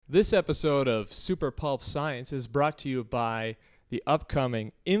This episode of Super Pulp Science is brought to you by the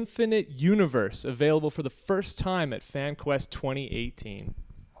upcoming Infinite Universe, available for the first time at FanQuest 2018.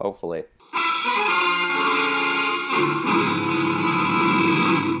 Hopefully.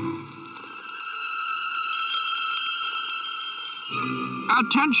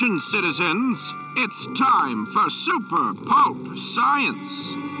 Attention, citizens. It's time for Super Pulp Science.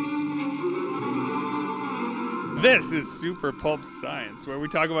 This is Super Pulp Science, where we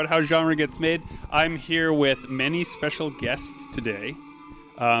talk about how genre gets made. I'm here with many special guests today,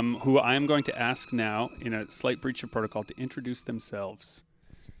 who I am going to ask now, in a slight breach of protocol, to introduce themselves.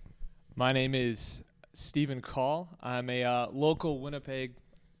 My name is Stephen Call. I'm a local Winnipeg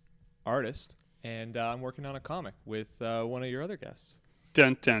artist, and I'm working on a comic with one of your other guests.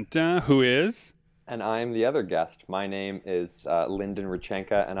 Dun, dun, dun. Who is? And I'm the other guest. My name is Lyndon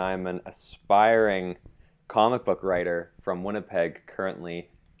Rachenka, and I'm an aspiring comic book writer from Winnipeg, currently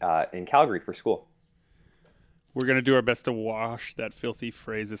in Calgary for school. We're going to do our best to wash that filthy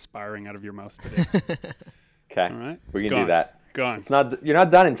phrase aspiring out of your mouth today. Okay, All right. we can Gone. do that. Gone. You're not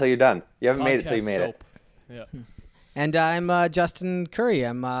done until you're done. You haven't made it till you Podcast made soap. it. Yeah. And I'm Justin Curry.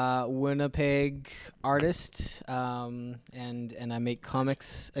 I'm a Winnipeg artist, and I make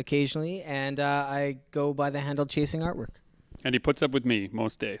comics occasionally, and I go by the handle Chasing Artwork. And he puts up with me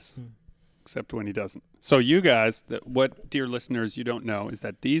most days, except when he doesn't. So you guys, what, dear listeners, you don't know is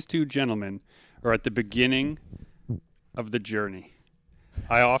that these two gentlemen are at the beginning of the journey.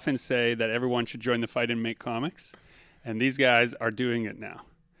 I often say that everyone should join the fight and make comics, and these guys are doing it now.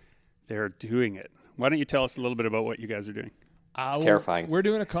 They're doing it. Why don't you tell us a little bit about what you guys are doing? Terrifying. We're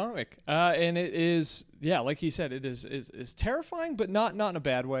doing a comic, and it is, like he said, it is terrifying, but not in a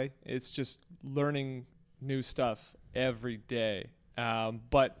bad way. It's just learning new stuff every day,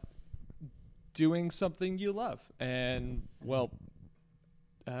 but doing something you love. And we're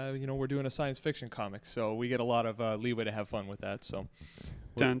doing a science fiction comic, so we get a lot of leeway to have fun with that. So,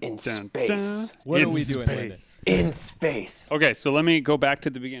 In space. what In are we doing, Lyndon? space. In space. Okay, so let me go back to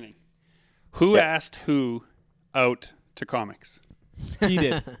the beginning. Who asked who out to comics? He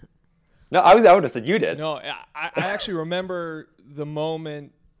did. No, I would have said you did. No, I actually remember the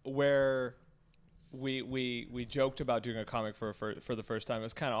moment where we joked about doing a comic for the first time. It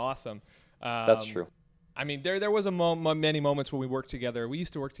was kind of awesome. That's true. I mean, there was many moments when we worked together. We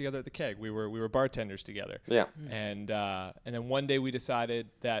used to work together at the Keg. We were bartenders together. Yeah. And then one day we decided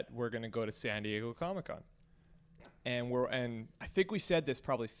that we're going to go to San Diego Comic-Con. And I think we said this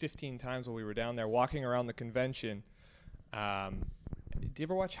probably 15 times while we were down there walking around the convention. Do you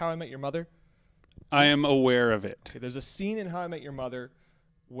ever watch How I Met Your Mother? I am aware of it. Okay, there's a scene in How I Met Your Mother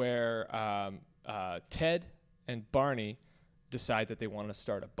where Ted and Barney decide that they want to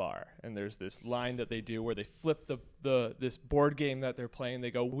start a bar, and there's this line that they do where they flip this board game that they're playing.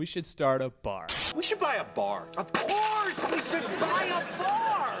 They go, "We should start a bar." We should buy a bar. Of course, we should buy a bar.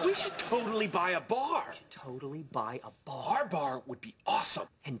 We should totally buy a bar. Totally buy a bar. Our bar would be awesome.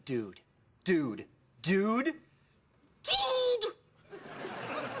 And dude, Dude.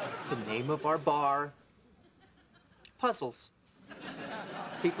 the name of our bar, Puzzles.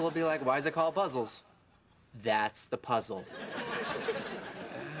 People will be like, why is it called Puzzles? That's the puzzle.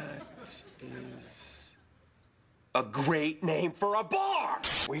 Is a great name for a bar.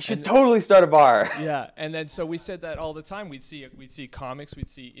 We should totally start a bar. Yeah, and then so we said that all the time. We'd see comics, we'd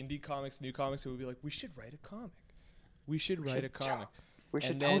see indie comics, new comics, and we'd be like, we should write a comic. We should write a comic. We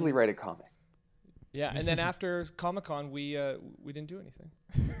should And then- totally write a comic. Yeah, and then after Comic-Con, we didn't do anything.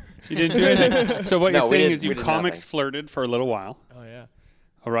 You didn't do anything. So what No, you're we saying did- is you we did comics nothing. flirted for a little while. Oh yeah.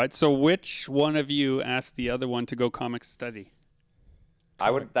 All right. So which one of you asked the other one to go comic study?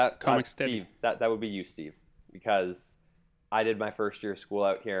 Comic Comic steady. Steve. That would be you, Steve, because I did my first year of school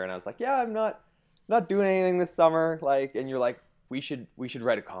out here, and I was like, yeah, I'm not doing anything this summer. Like, and you're like, we should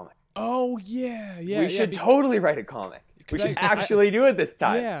write a comic. Oh yeah. We should totally write a comic. We 'Cause should I- actually do it this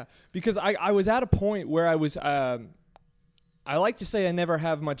time. Yeah, because I was at a point where I was. I like to say I never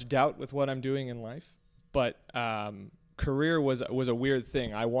have much doubt with what I'm doing in life, but career was a weird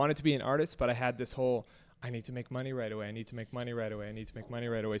thing. I wanted to be an artist, but I had this whole I need to make money right away. I need to make money right away. I need to make money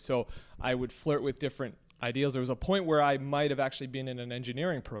right away. So I would flirt with different ideals. There was a point where I might have actually been in an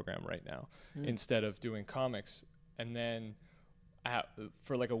engineering program right now instead of doing comics. And then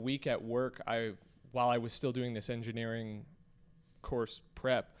for like a week at work, while I was still doing this engineering course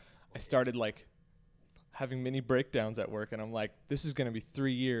prep, I started like having mini breakdowns at work, and I'm like, this is going to be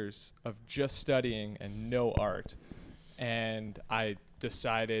 3 years of just studying and no art. And I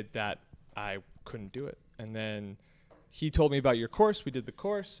decided that I couldn't do it. And then he told me about your course. We did the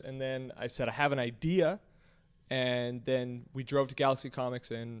course, and then I said, I have an idea, and then we drove to Galaxy Comics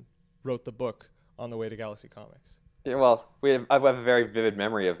and wrote the book on the way to Galaxy Comics. Yeah, well, I have a very vivid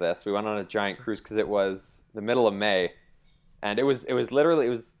memory of this. We went on a giant cruise because it was the middle of May, and it was literally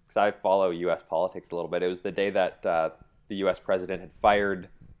because I follow U.S. politics a little bit. It was the day that the U.S. president had fired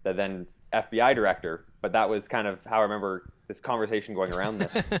the then FBI director, but that was kind of how I remember this conversation going around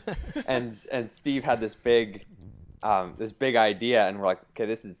this. and Steve had this big idea, and we're like, okay,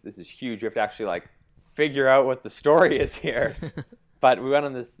 this is huge. We have to actually like figure out what the story is here. But we went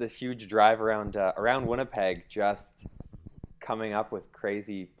on this huge drive around Winnipeg, just coming up with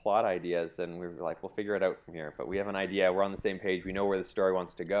crazy plot ideas, and we were like, we'll figure it out from here. But we have an idea. We're on the same page. We know where the story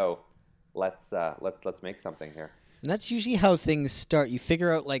wants to go. Let's make something here. And that's usually how things start. You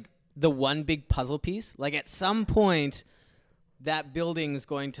figure out like the one big puzzle piece. Like at some point, that building's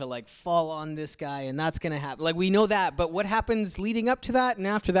going to like fall on this guy, and that's going to happen. Like we know that, but what happens leading up to that and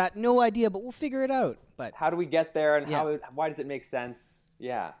after that, no idea. But we'll figure it out. But how do we get there, and why does it make sense?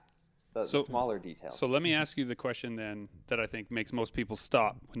 Yeah, the smaller details. So let me ask you the question then that I think makes most people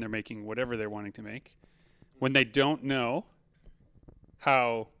stop when they're making whatever they're wanting to make. When they don't know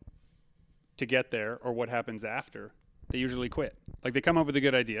how to get there or what happens after, they usually quit. Like they come up with a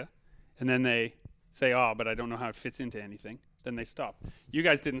good idea, and then they say, "Oh, but I don't know how it fits into anything." Then they stop. You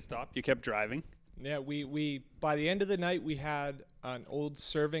guys didn't stop. You kept driving. Yeah, we by the end of the night, we had an old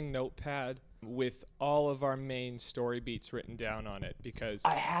serving notepad with all of our main story beats written down on it because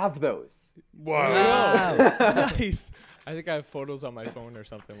I have those. Wow. Nice. I think I have photos on my phone or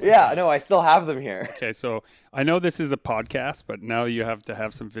something. Yeah, no, I still have them here. Okay, so I know this is a podcast, but now you have to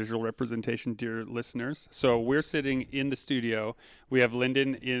have some visual representation, dear listeners. So we're sitting in the studio. We have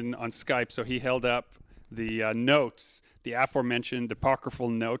Lyndon in on Skype, so he held up the notes, the aforementioned apocryphal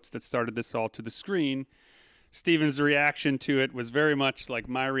notes that started this all to the screen. Stephen's reaction to it was very much like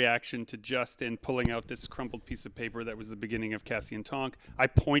my reaction to Justin pulling out this crumpled piece of paper that was the beginning of Cassian Tonk. I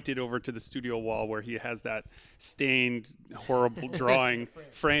pointed over to the studio wall where he has that stained, horrible drawing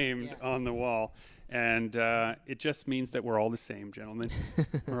framed on the wall. And it just means that we're all the same, gentlemen.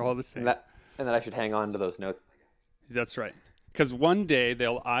 We're all the same. And then I should hang on to those notes. That's right. Because one day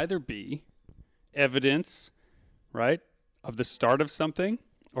they'll either be evidence, right, of the start of something,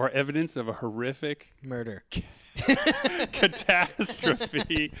 or evidence of a horrific murder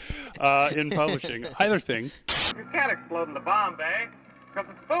catastrophe in publishing. Either thing. You can't explode in the bomb bay because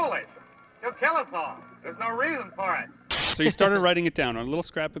it's foolish. You'll kill us all. There's no reason for it. So you started writing it down on a little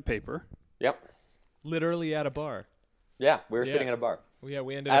scrap of paper. Yep. Literally at a bar. Yeah, we were sitting at a bar. Yeah,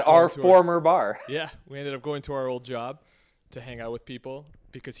 we ended at up our former bar. Yeah, we ended up going to our old job to hang out with people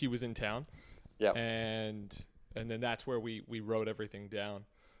because he was in town. Yep. And then that's where we wrote everything down.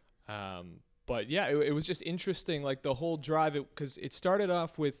 But yeah, it was just interesting, like the whole drive, because it started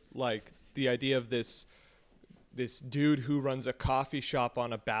off with like the idea of this dude who runs a coffee shop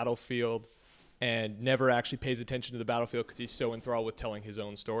on a battlefield and never actually pays attention to the battlefield because he's so enthralled with telling his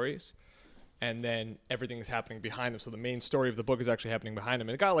own stories. And then everything is happening behind him. So the main story of the book is actually happening behind him.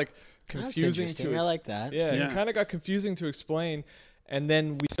 And it got like confusing. That's interesting. I like that. Yeah, it kind of got confusing to explain. And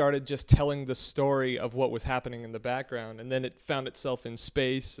then we started just telling the story of what was happening in the background. And then it found itself in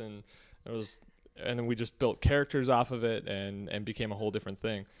space, and then we just built characters off of it and became a whole different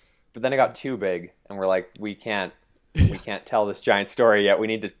thing. But then it got too big, and we're like, we can't tell this giant story yet. We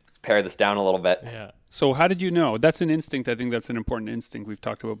need to pare this down a little bit. Yeah. So how did you know? That's an instinct. I think that's an important instinct we've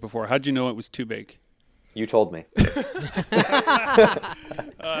talked about before. How did you know it was too big? You told me.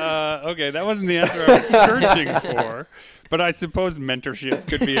 Okay, that wasn't the answer I was searching for, but I suppose mentorship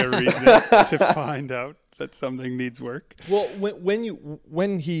could be a reason to find out that something needs work. Well,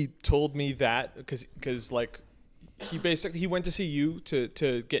 when he told me that, because like he went to see you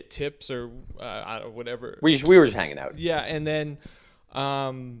to get tips or whatever. We were just hanging out. Yeah, and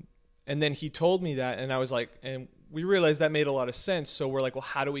then he told me that, and I was like, and we realized that made a lot of sense. So we're like, well,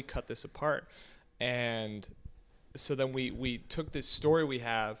 how do we cut this apart? And so then we took this story we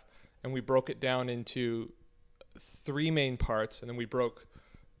have and we broke it down into 3 main parts, and then we broke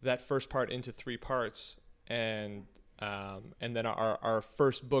that first part into 3 parts, and then our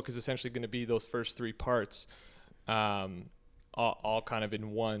first book is essentially going to be those first 3 parts, all kind of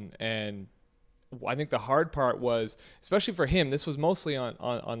in one. And I think the hard part was, especially for him, this was mostly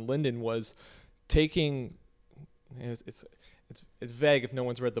on Lyndon, was taking it's vague if no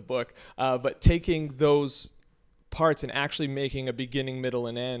one's read the book, but taking those parts and actually making a beginning, middle,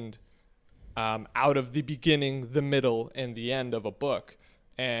 and end out of the beginning, the middle, and the end of a book.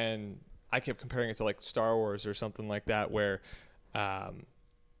 And I kept comparing it to like Star Wars or something like that, where the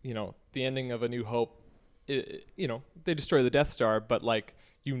ending of A New Hope, they destroy the Death Star, but like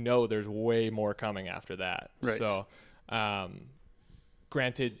you know there's way more coming after that. Right. So,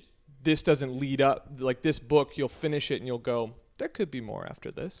 granted, this doesn't lead up. Like this book, you'll finish it and you'll go, there could be more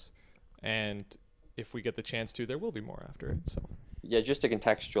after this. And if we get the chance to, there will be more after it. So. Yeah, just to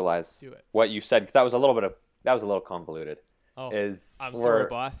contextualize Do it. what you said, because that was a little convoluted. Oh, Is I'm sorry,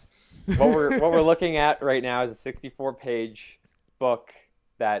 boss. what we're looking at right now is a 64-page book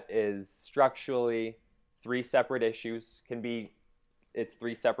that is structurally 3 separate issues. It's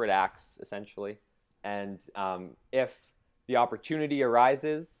 3 separate acts essentially, and if the opportunity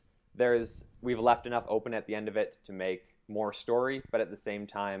arises, we've left enough open at the end of it to make more story, but at the same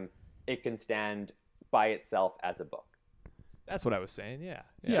time, it can stand by itself as a book. That's what I was saying. Yeah.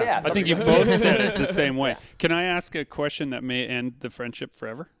 Yeah, I think you something- both said it the same way. Can I ask a question that may end the friendship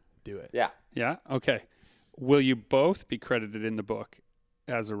forever? Do it. Yeah. Yeah? Okay. Will you both be credited in the book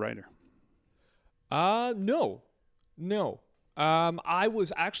as a writer? No. I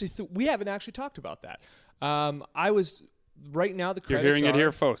was actually we haven't actually talked about that. I was right now the You're credits hearing it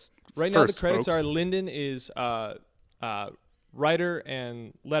here first. Right now the credits folks. are Lyndon is writer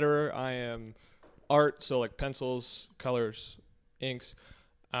and letterer. I am art, so like pencils, colors, inks.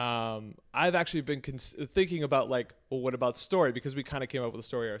 I've actually been thinking about like, well, what about story? Because we kind of came up with a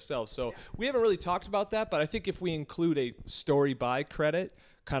story ourselves. So we haven't really talked about that, but I think if we include a story by credit,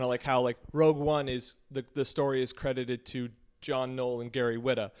 kind of like how like Rogue One is the story is credited to John Knoll and Gary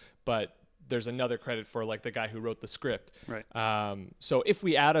Whitta, but there's another credit for like the guy who wrote the script. Right. So if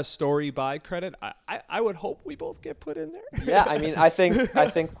we add a story by credit, I would hope we both get put in there. Yeah, I mean, I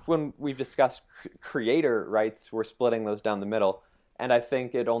think when we've discussed creator rights, we're splitting those down the middle, and I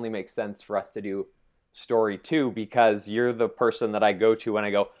think it only makes sense for us to do story too, because you're the person that I go to when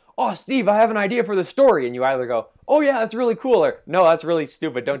I go, oh, Steve, I have an idea for the story, and you either go, oh yeah, that's really cool, or no, that's really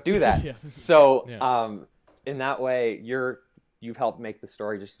stupid, don't do that. Yeah. So Yeah. In that way, you've helped make the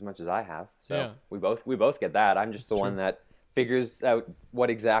story just as much as I have. So Yeah. we both get that. I'm just the one that figures out what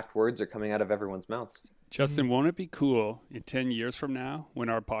exact words are coming out of everyone's mouths. Justin, won't it be cool in 10 years from now when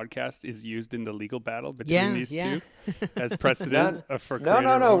our podcast is used in the legal battle between these two as precedent for creator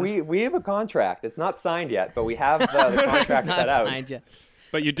No. owner? We have a contract. It's not signed yet, but we have the contract Not set out. signed yet.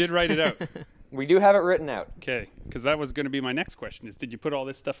 But you did write it out. We do have it written out. Okay, because that was going to be my next question is, did you put all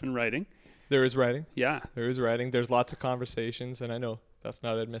this stuff in writing? There is writing. Yeah. There is writing. There's lots of conversations, and I know that's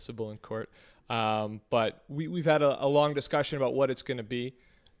not admissible in court. But we've had a long discussion about what it's going to be,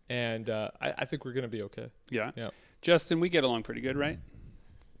 and I think we're going to be okay. Yeah. Yeah. Justin, we get along pretty good, right?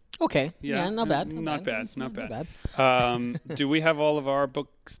 Okay. Yeah, not bad. Not bad. Do we have all of our book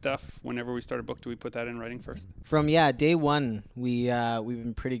stuff? Whenever we start a book, do we put that in writing first? From day one, we've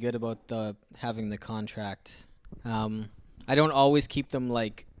been pretty good about having the contract. I don't always keep them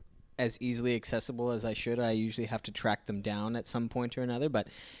like as easily accessible as I should. I usually have to track them down at some point or another. But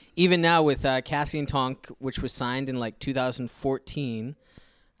even now with Cassie and Tonk, which was signed in like 2014,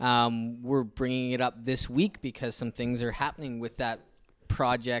 we're bringing it up this week because some things are happening with that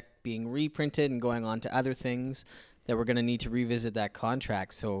project being reprinted and going on to other things that we're going to need to revisit that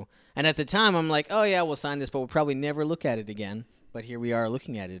contract. So, and at the time I'm like, oh yeah, we'll sign this, but we'll probably never look at it again. But here we are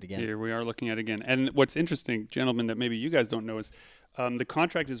looking at it again. Here we are looking at it again. And what's interesting, gentlemen, that maybe you guys don't know is the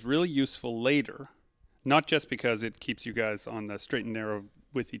contract is really useful later, not just because it keeps you guys on the straight and narrow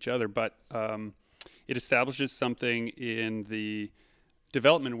with each other, but it establishes something in the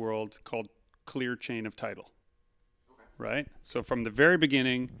development world called clear chain of title. Right? So from the very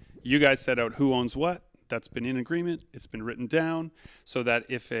beginning, you guys set out who owns what. That's been in agreement. It's been written down so that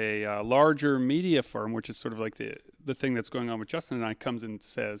if a larger media firm, which is sort of like the thing that's going on with Justin and I, comes and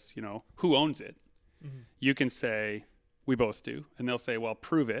says, who owns it, you can say, we both do. And they'll say, well,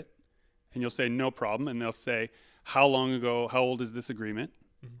 prove it. And you'll say, no problem. And they'll say, how long ago, how old is this agreement?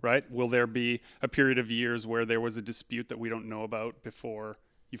 Right? Will there be a period of years where there was a dispute that we don't know about before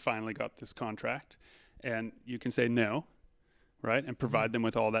you finally got this contract? And you can say no, right? And provide them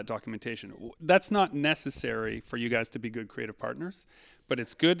with all that documentation. That's not necessary for you guys to be good creative partners, but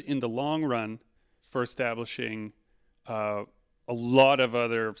it's good in the long run for establishing a lot of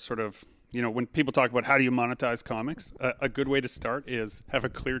other sort of, when people talk about how do you monetize comics, a good way to start is have a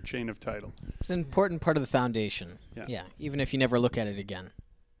clear chain of title. It's an important part of the foundation. Yeah. Even if you never look at it again.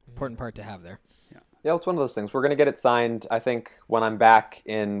 Important part to have there. Yeah, it's one of those things. We're going to get it signed, I think, when I'm back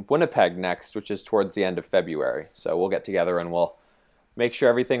in Winnipeg next, which is towards the end of February. So we'll get together and we'll make sure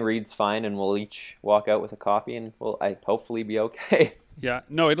everything reads fine, and we'll each walk out with a copy, and we'll hopefully be okay. Yeah,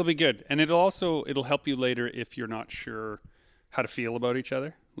 no, it'll be good. And it'll help you later if you're not sure how to feel about each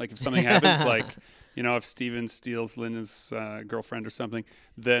other. Like if something happens, like, you know, if Steven steals Linda's girlfriend or something,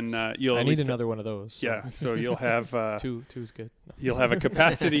 then you'll. I at need least another one of those. So. Yeah, so you'll have two is good. No. You'll have a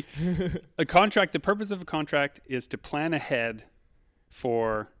capacity. A contract. The purpose of a contract is to plan ahead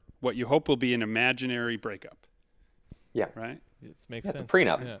for what you hope will be an imaginary breakup. Yeah. Right. It makes It's a sense.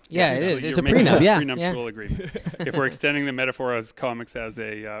 prenup. Yeah, it So is. It's you're a making prenup. Yeah. Prenuptial agreement. If we're extending the metaphor as comics as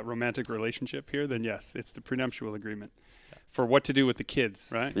a romantic relationship here, then yes, it's the prenuptial agreement for what to do with the kids,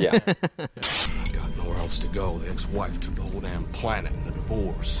 right? Yeah. Got nowhere else to go. The ex-wife took the whole damn planet in the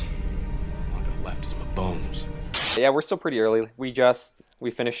divorce. All I got left is my bones. Yeah, we're still pretty early.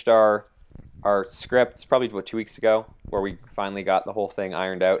 We finished our script probably about 2 weeks ago, where we finally got the whole thing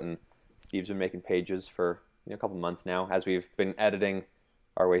ironed out, and Steve's been making pages for a couple months now as we've been editing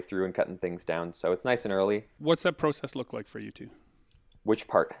our way through and cutting things down. So it's nice and early. What's that process look like for you two? Which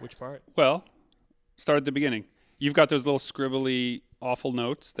part? Which part? Well, start at the beginning. You've got those little scribbly, awful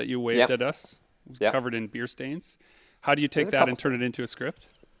notes that you waved Yep. at us, Yep. covered in beer stains. How do you take There's a that couple and turn it into a script?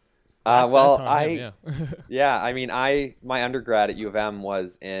 Well, That's on him, I mean, my undergrad at U of M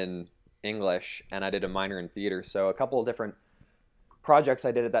was in English, and I did a minor in theater. So a couple of different projects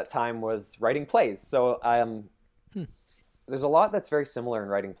I did at that time was writing plays. So there's a lot that's very similar in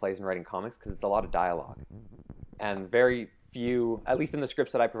writing plays and writing comics because it's a lot of dialogue, and very few, at least in the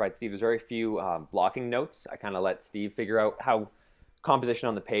scripts that I provide Steve, there's very few blocking notes. I kind of let Steve figure out how composition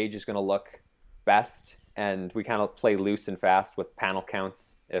on the page is going to look best, and we kind of play loose and fast with panel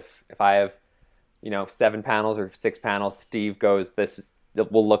counts. If I have 7 panels or 6 panels, Steve goes, this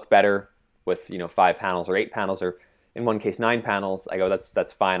will look better with 5 panels or 8 panels, or in one case 9 panels. I go,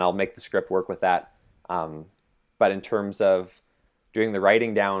 that's fine, I'll make the script work with that. But in terms of doing the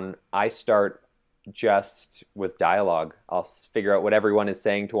writing down, I start just with dialogue. I'll figure out what everyone is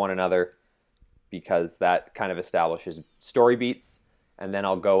saying to one another, because that kind of establishes story beats, and then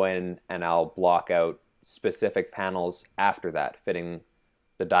I'll go in and I'll block out specific panels after that, fitting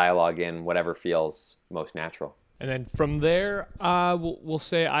the dialogue in whatever feels most natural. And then from there, we'll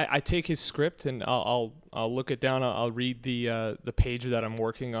say I take his script and I'll look it down. I'll read the page that I'm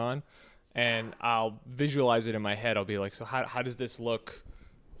working on, and I'll visualize it in my head. I'll be like, so how does this look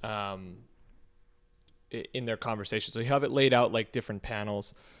in their conversation? So you have it laid out like different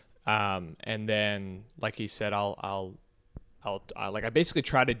panels, and then like he said, I'll I basically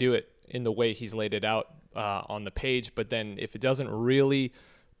try to do it in the way he's laid it out on the page. But then if it doesn't really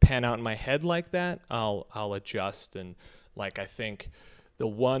pan out in my head like that, I'll adjust. And like I think the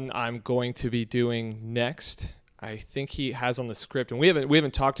one I'm going to be doing next, I think he has on the script, and we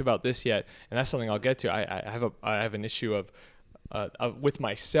haven't talked about this yet, and that's something I'll get to. I have an issue of with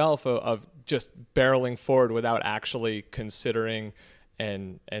myself of just barreling forward without actually considering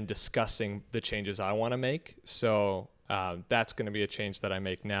and discussing the changes I want to make. So that's going to be a change that I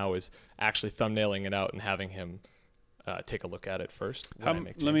make now, is actually thumbnailing it out and having him take a look at it first. Let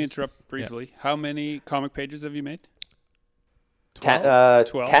me interrupt briefly. Yeah. How many comic pages have you made? 12.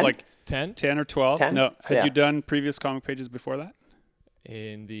 12? 10? Like 10 or 12? 10? No. Had Yeah. you done previous comic pages before that?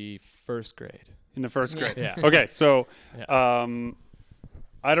 In the first grade. In the first grade? Yeah. Okay, so Yeah.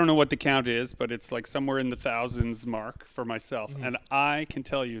 I don't know what the count is, but it's like somewhere in the thousands mark for myself. Mm-hmm. And I can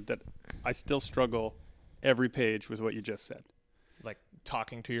tell you that I still struggle every page with what you just said. Like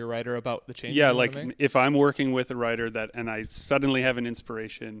talking to your writer about the changes. Yeah, you wanna like make? if I'm working with a writer and I suddenly have an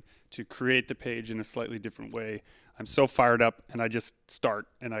inspiration to create the page in a slightly different way, I'm so fired up and I just start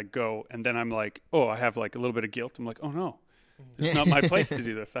and I go, and then I'm like, oh, I have like a little bit of guilt. I'm like, oh no, this is not my place to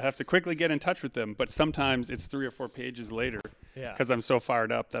do this. I have to quickly get in touch with them. But sometimes it's 3 or 4 pages later, Yeah. because I'm so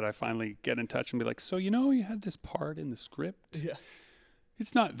fired up that I finally get in touch and be like, so you had this part in the script. Yeah.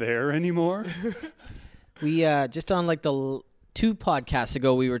 It's not there anymore. We just on like the 2 podcasts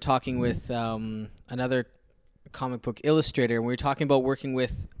ago, we were talking with another comic book illustrator, and we were talking about working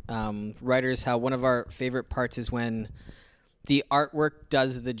with writers, how one of our favorite parts is when the artwork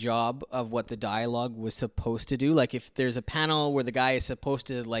does the job of what the dialogue was supposed to do. Like if there's a panel where the guy is supposed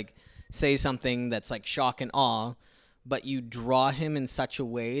to like say something that's like shock and awe, but you draw him in such a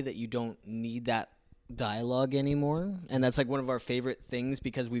way that you don't need that dialogue anymore. And that's like one of our favorite things,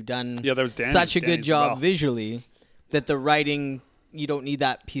 because we've done Yeah, that was Danny's- such a good Danny's as job well. visually that the writing, you don't need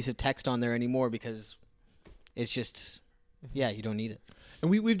that piece of text on there anymore, because it's just, yeah, you don't need it. And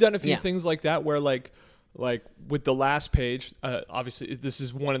we've done a few Yeah. things like that where like with the last page, obviously this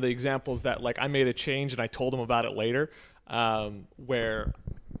is one of the examples that like I made a change and I told him about it later, where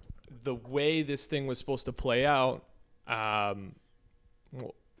the way this thing was supposed to play out,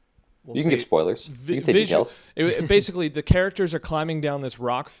 we'll You can say give spoilers. You can take visual. details. Basically, the characters are climbing down this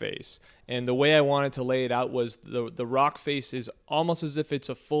rock face, and the way I wanted to lay it out was the rock face is almost as if it's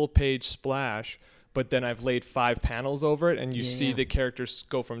a full page splash, but then I've laid 5 panels over it, and you see the characters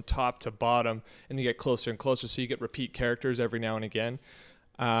go from top to bottom, and you get closer and closer, so you get repeat characters every now and again.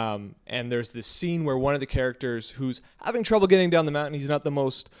 And there's this scene where one of the characters who's having trouble getting down the mountain, he's not the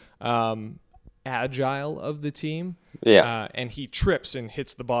most agile of the team, and he trips and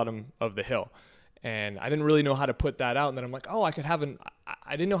hits the bottom of the hill. And I didn't really know how to put that out, and then I'm like, oh, I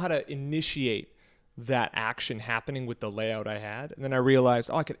didn't know how to initiate that action happening with the layout I had. And then I realized,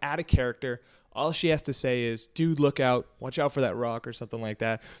 I could add a character. All she has to say is, dude, look out, watch out for that rock or something like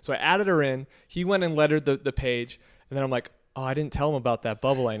that. So I added her in. He went and lettered the page. And then I'm like, oh, I didn't tell him about that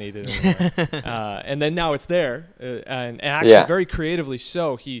bubble I needed. And then now it's there. And actually very creatively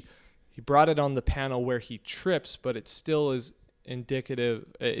so. He brought it on the panel where he trips, but it still is indicative.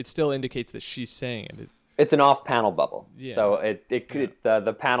 It still indicates that she's saying it. It's an off-panel bubble. Yeah. So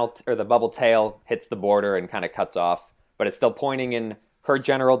the panel or the bubble tail hits the border and kind of cuts off, but it's still pointing in her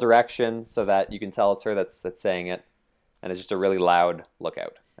general direction so that you can tell it's her that's saying it, and it's just a really loud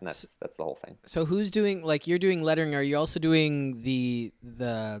lookout, and that's the whole thing. So who's doing, like, you're doing lettering? Are you also doing the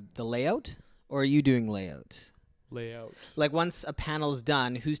layout, or are you doing layout? Like, once a panel's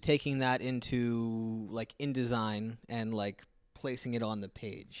done, who's taking that into, like, InDesign and, like, placing it on the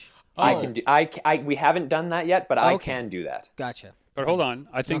page? I can do. We haven't done that yet, but I can do that. Gotcha. But hold on,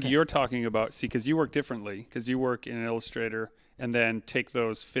 I think you're talking about, because you work differently, because you work in Illustrator and then take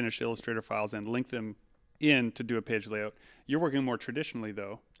those finished Illustrator files and link them in to do a page layout. You're working more traditionally,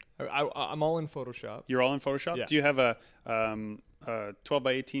 though. I'm all in Photoshop. You're all in Photoshop? Yeah. Do you have a 12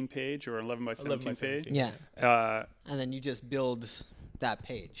 by 18 page or 11 by 17 page? Yeah. And then you just build that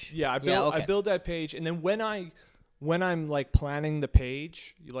page. Yeah, I build that page, and then when I'm like planning the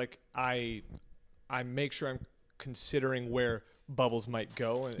page, like I make sure I'm considering where bubbles might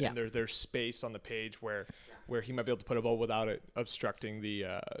go, and there's space on the page where he might be able to put a bubble without it obstructing the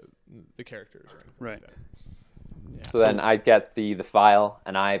characters or anything like that. Yeah. So then I get the file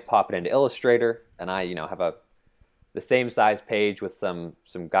and I pop it into Illustrator, and I have the same size page with some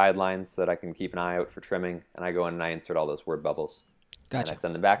guidelines so that I can keep an eye out for trimming, and I go in and I insert all those word bubbles. Gotcha. And I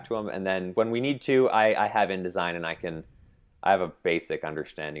send them back to him, and then when we need to, I have InDesign, and I have a basic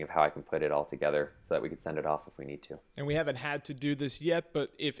understanding of how I can put it all together so that we can send it off if we need to. And we haven't had to do this yet,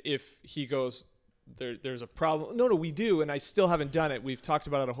 but if he goes, there's a problem. No, we do, and I still haven't done it. We've talked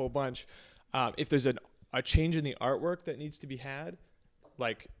about it a whole bunch. If there's a change in the artwork that needs to be had,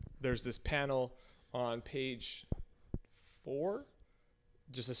 like there's this panel on page 4,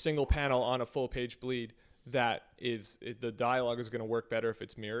 just a single panel on a full page bleed. That is, the dialogue is going to work better if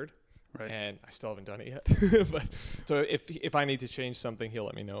it's mirrored, right? And I still haven't done it yet. But so if I need to change something, he'll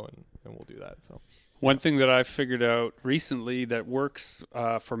let me know, and we'll do that. So one thing that I figured out recently that works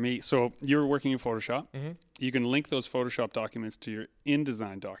for me. So you're working in Photoshop. Mm-hmm. You can link those Photoshop documents to your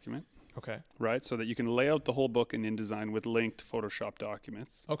InDesign document. Okay. Right, so that you can lay out the whole book in InDesign with linked Photoshop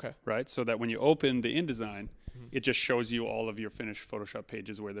documents. Okay. Right, so that when you open the InDesign, it just shows you all of your finished Photoshop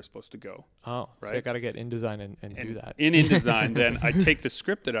pages where they're supposed to go. Oh, right. So I got to get InDesign and do that. In InDesign, then I take the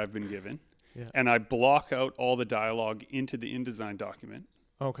script that I've been given, and I block out all the dialogue into the InDesign document.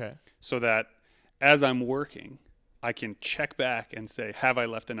 Okay. So that as I'm working, I can check back and say, have I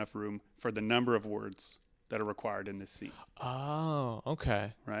left enough room for the number of words that are required in this scene? Oh,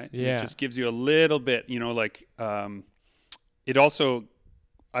 okay. Right? Yeah. It just gives you a little bit, like it also,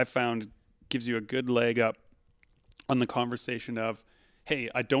 I found, gives you a good leg up on the conversation of, hey,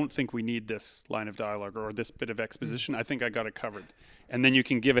 I don't think we need this line of dialogue or this bit of exposition. I think I got it covered. And then you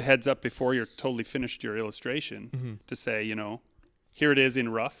can give a heads up before you're totally finished your illustration to say, here it is in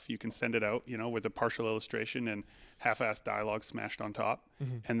rough. You can send it out, with a partial illustration and half-assed dialogue smashed on top.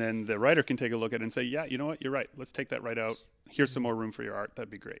 And then the writer can take a look at it and say, yeah, you know what, you're right. Let's take that right out. Here's some more room for your art. That'd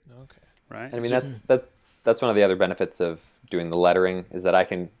be great. Okay. Right? I mean, that's one of the other benefits of doing the lettering is that I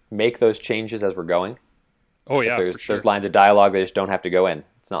can make those changes as we're going. Oh, yeah, for sure. There's lines of dialogue, they just don't have to go in.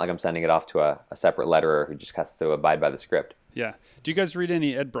 It's not like I'm sending it off to a separate letterer who just has to abide by the script. Yeah. Do you guys read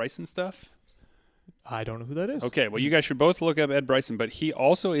any Ed Bryson stuff? I don't know who that is. Okay, well, you guys should both look up Ed Bryson, but he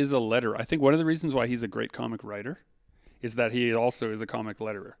also is a letterer. I think one of the reasons why he's a great comic writer is that he also is a comic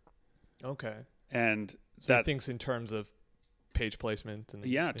letterer. Okay. And so he thinks in terms of page placement. And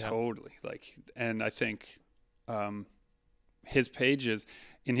yeah, totally. And I think his pages,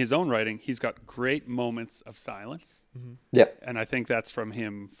 in his own writing, he's got great moments of silence. Mm-hmm. Yep. And I think that's from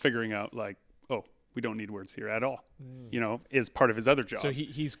him figuring out, we don't need words here at all, is part of his other job. So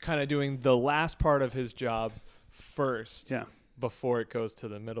he's kind of doing the last part of his job first. Yeah. before it goes to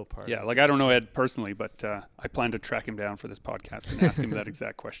the middle part. Yeah, like I don't know Ed personally, but I plan to track him down for this podcast and ask him that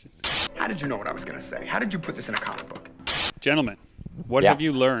exact question. How did you know what I was going to say? How did you put this in a comic book? Gentlemen, what Yeah. have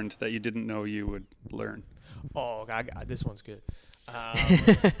you learned that you didn't know you would learn? Oh, this one's good.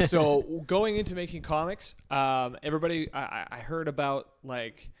 So going into making comics, everybody, I heard about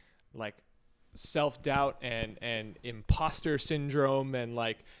like self-doubt and imposter syndrome and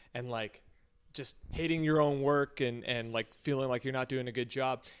just hating your own work and like feeling like you're not doing a good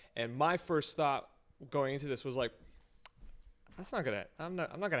job. And my first thought going into this was like, I'm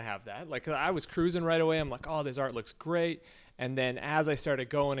not gonna have that. Like I was cruising right away. I'm like, oh, this art looks great. And then as I started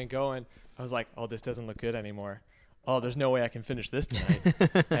going, I was like, oh, this doesn't look good anymore. Oh, there's no way I can finish this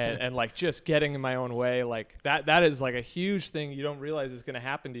tonight. and like just getting in my own way, like that is like a huge thing you don't realize is going to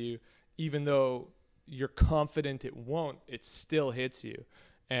happen to you, even though you're confident it won't, it still hits you.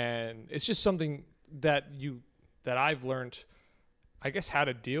 And it's just something that I've learned, I guess, how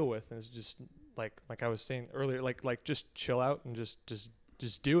to deal with. And it's just like I was saying earlier, like just chill out and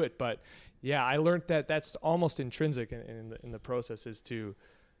just do it. But yeah, I learned that that's almost intrinsic in the process, is to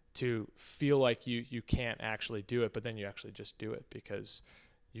feel like you can't actually do it, but then you actually just do it because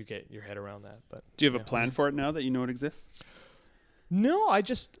you get your head around that. But do you have a plan for it now that you know it exists? No, I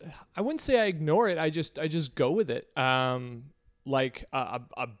wouldn't say I ignore it. I just go with it. Like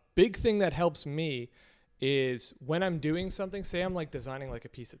a big thing that helps me is when I'm doing something, say I'm like designing like a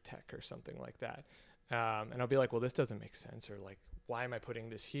piece of tech or something like that. And I'll be like, well, this doesn't make sense, or like, why am I putting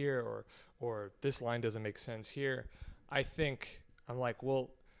this here? Or this line doesn't make sense here. I'm like,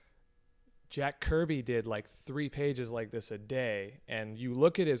 well, Jack Kirby did like 3 pages like this a day, and you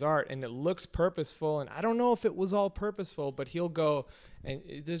look at his art and it looks purposeful, and I don't know if it was all purposeful, but he'll go and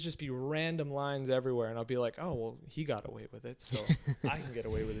there's just be random lines everywhere, and I'll be like, oh, well, he got away with it, so I can get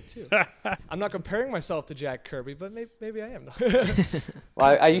away with it too. I'm not comparing myself to Jack Kirby, but maybe I am.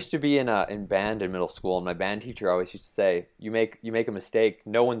 Well, I used to be in band in middle school, and my band teacher always used to say, you make a mistake,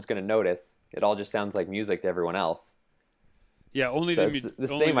 no one's going to notice. It all just sounds like music to everyone else. Yeah, only So the it's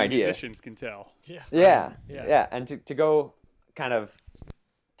the only same the idea. musicians can tell. Yeah. And to go kind of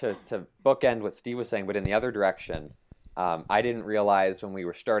to bookend what Steve was saying, but in the other direction, I didn't realize when we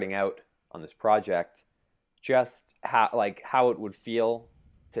were starting out on this project just how it would feel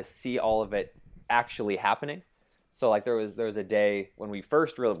to see all of it actually happening. So like there was a day when we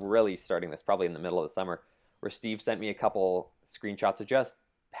first really starting this, probably in the middle of the summer, where Steve sent me a couple screenshots of just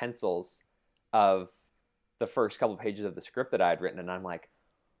pencils of the first couple pages of the script that I had written, and I'm like,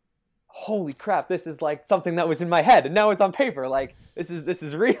 holy crap, this is like something that was in my head and now it's on paper. Like this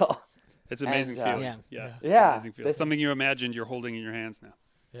is real. It's an amazing feeling. Yeah. It's an Yeah. amazing feeling. Something you imagined you're holding in your hands now.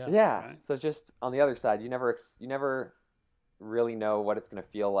 Yeah. Right. So just on the other side, you never really know what it's going to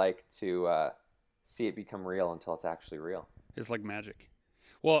feel like to see it become real until it's actually real. It's like magic.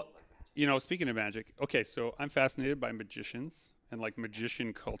 Well, speaking of magic, okay, so I'm fascinated by magicians and like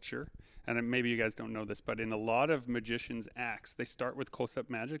magician culture. And maybe you guys don't know this, but in a lot of magicians' acts, they start with close-up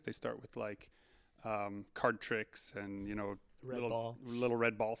magic. They start with like card tricks and little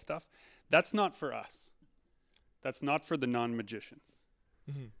red ball stuff. That's not for us. That's not for the non-magicians.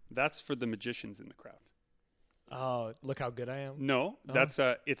 Mm-hmm. That's for the magicians in the crowd. Oh, look how good I am. No, it's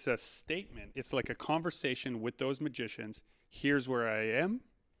a statement. It's like a conversation with those magicians. Here's where I am.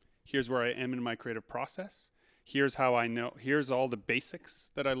 Here's where I am in my creative process. Here's how I know. Here's all the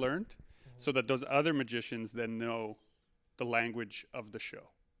basics that I learned, so that those other magicians then know the language of the show.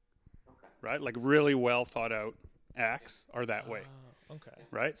 Right? Like really well thought out acts are that way. Okay.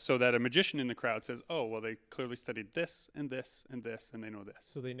 Right? So that a magician in the crowd says, oh, well, they clearly studied this and this and this, and they know this.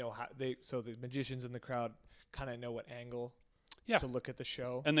 So they know so the magicians in the crowd kind of know what angle Yeah. to look at the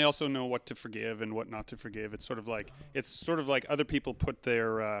show. And they also know what to forgive and what not to forgive. It's sort of like other people put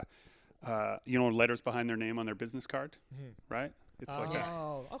their letters behind their name on their business card, right? It's like that.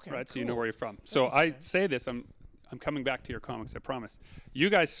 Oh, okay. Right, cool. so you know where you're from. So I say this, I'm coming back to your comics, I promise. You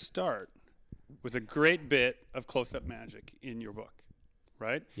guys start with a great bit of close-up magic in your book,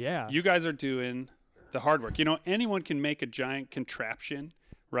 right? Yeah. You guys are doing the hard work. Anyone can make a giant contraption,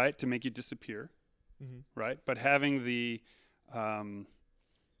 right, to make you disappear, right? But having the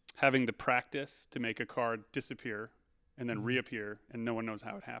practice to make a card disappear and then reappear and no one knows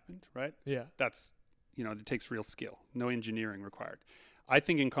how it happened, right? Yeah. That's, it takes real skill, no engineering required. I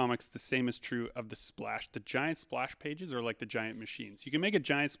think in comics, the same is true of the giant splash pages are like the giant machines. You can make a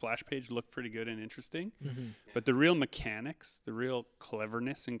giant splash page look pretty good and interesting, but the real mechanics, the real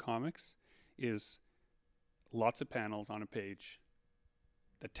cleverness in comics is lots of panels on a page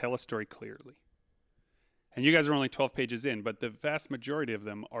that tell a story clearly. And you guys are only 12 pages in, but the vast majority of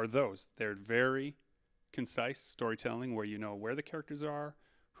them are those. They're very concise storytelling where you know where the characters are,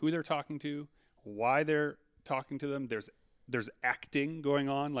 who they're talking to, why they're talking to them. There's acting going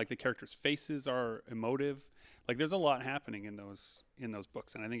on, like the characters' faces are emotive. Like there's a lot happening in those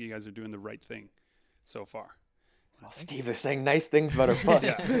books, and I think you guys are doing the right thing so far. Oh, Steve, they're saying nice things about our book.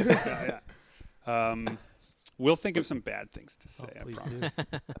 Yeah. We'll think of some bad things to say, I please promise.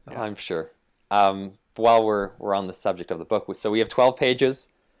 I'm sure. While we're on the subject of the book, so we have 12 pages.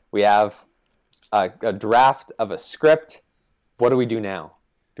 We have a draft of a script. What do we do now?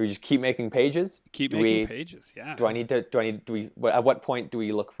 Do we just keep making pages? Keep making pages, yeah. At what point do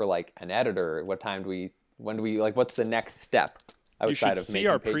we look for like an editor? When do we like, what's the next step outside you should of see making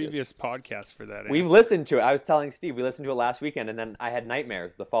our pages? previous podcast for that. We've listened to it. I was telling Steve, we listened to it last weekend, and then I had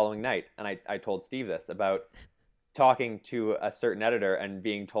nightmares the following night. And I told Steve this about talking to a certain editor and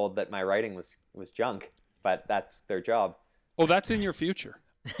being told that my writing was junk, but that's their job. Oh, that's in your future.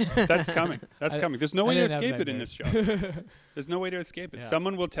 That's coming. That's coming. There's no way to escape it in this job. There's no way to escape it. Yeah.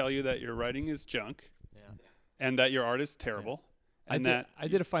 Someone will tell you that your writing is junk, and that your art is terrible. Yeah. And I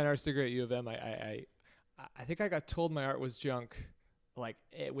did a fine arts degree at U of M. I think I got told my art was junk, like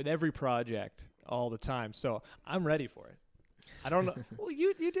with every project all the time. So I'm ready for it. I don't know. Well,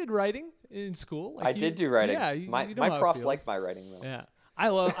 you did writing in school. Like I did do writing. Yeah, my you know how it profs feels. liked my writing though. Yeah, I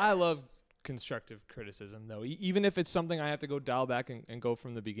love constructive criticism though. Even if it's something I have to go dial back and go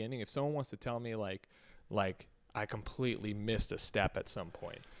from the beginning. If someone wants to tell me like I completely missed a step at some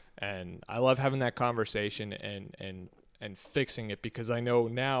point, and I love having that conversation and fixing it, because I know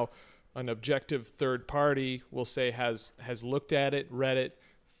now an objective third party will say has looked at it, read it,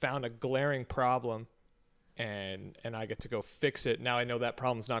 found a glaring problem, and I get to go fix it. Now I know that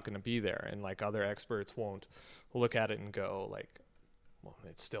problem's not going to be there, and like other experts won't look at it and go like, well,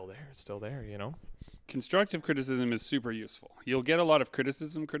 it's still there, you know? constructive criticism is super useful. You'll get a lot of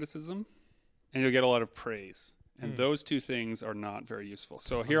criticism, and you'll get a lot of praise. And those two things are not very useful.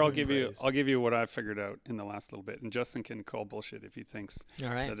 So here I'll give you what I've figured out in the last little bit. And Justin can call bullshit if he thinks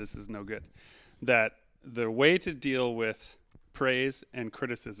that this is no good. That the way to deal with praise and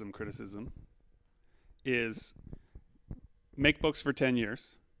criticism is make books for 10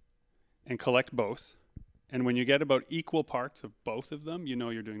 years and collect both. And when you get about equal parts of both of them, you know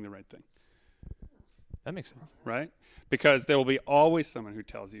you're doing the right thing. That makes sense. Right? Because there will be always someone who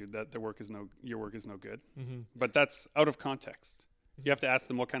tells you that your work is no good. Mm-hmm. But that's out of context. You have to ask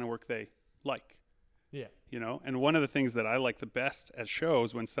them what kind of work they like. Yeah. You know, and one of the things that I like the best at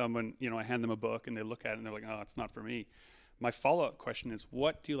shows, when someone, you know, I hand them a book and they look at it and they're like, oh, it's not for me. My follow-up question is,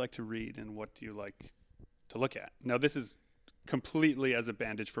 what do you like to read and what do you like to look at? Now, this is completely as a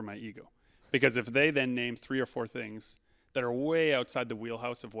bandage for my ego. Because if they then name 3 or 4 things that are way outside the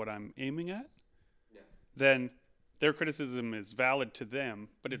wheelhouse of what I'm aiming at, then their criticism is valid to them,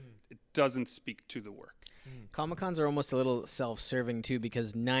 but it doesn't speak to the work. Comic-Cons are almost a little self-serving too,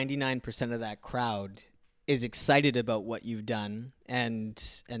 because 99% of that crowd is excited about what you've done and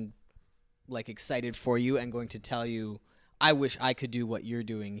like excited for you and going to tell you, I wish I could do what you're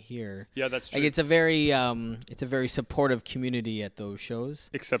doing here. Yeah, that's true. Like it's a very supportive community at those shows.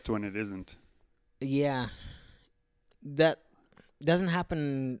 Except when it isn't. Yeah. That doesn't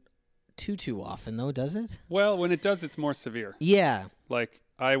happen too often though, does it? Well, when it does, it's more severe. Yeah. Like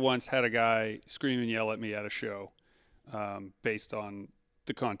I once had a guy scream and yell at me at a show based on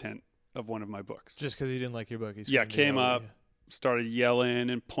the content of one of my books. Just because he didn't like your book. Came up, started yelling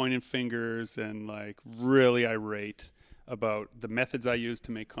and pointing fingers and like really irate about the methods I used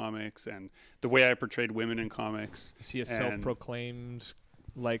to make comics and the way I portrayed women in comics. Is he a self-proclaimed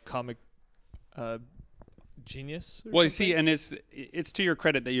like comic genius? Well, you see, and it's to your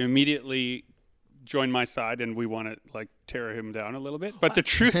credit that you immediately join my side, and we want to like tear him down a little bit. But the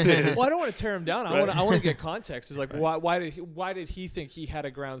truth is, well, I don't want to tear him down. I want to get context. It's like why did he think he had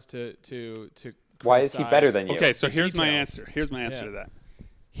a grounds to Why is he better than you? Okay, so here's my answer. Here's my answer to that.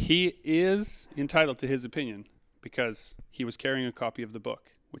 He is entitled to his opinion because he was carrying a copy of the book,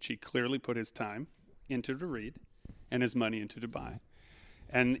 which he clearly put his time into to read and his money into to buy.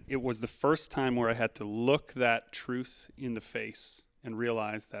 And it was the first time where I had to look that truth in the face and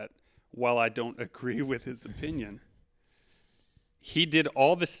realize that while I don't agree with his opinion, he did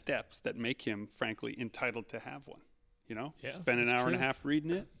all the steps that make him, frankly, entitled to have one. You know, spent an hour and a half reading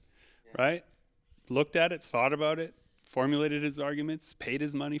it, right? Looked at it, thought about it, formulated his arguments, paid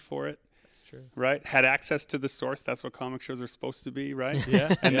his money for it. That's true. Right? Had access to the source. That's what comic shows are supposed to be, right?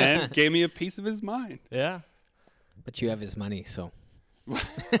 Yeah. And then gave me a piece of his mind. Yeah. But you have his money, so. Well,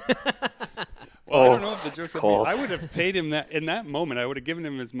 I don't know if the joke would cold. be. I would have paid him that in that moment. I would have given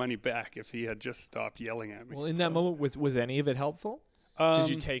him his money back if he had just stopped yelling at me. Well, in that moment, was any of it helpful? Did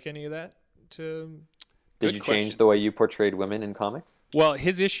you take any of that to? Did you change the way you portrayed women in comics? Well,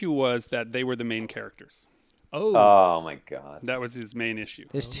 his issue was that they were the main characters. Oh my god. That was his main issue.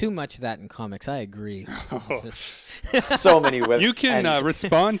 There's too much of that in comics. I agree. So many women. You can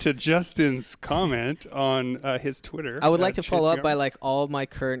respond to Justin's comment on his Twitter. I would like to follow up by like all my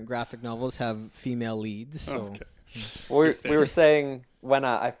current graphic novels have female leads. So we were saying when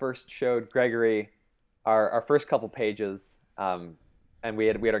I first showed Gregory our first couple pages, and we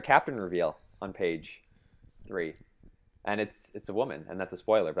had our captain reveal on page 3, and it's a woman, and that's a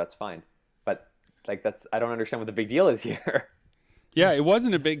spoiler, but that's fine. But like I don't understand what the big deal is here. Yeah, it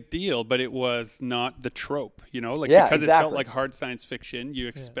wasn't a big deal, but it was not the trope, because exactly. It felt like hard science fiction. You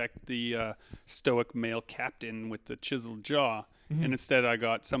expect the stoic male captain with the chiseled jaw, and instead I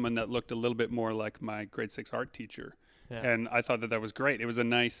got someone that looked a little bit more like my grade 6 art teacher, and I thought that was great. It was a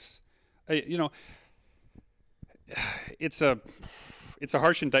nice, it's a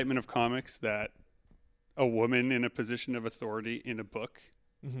harsh indictment of comics that a woman in a position of authority in a book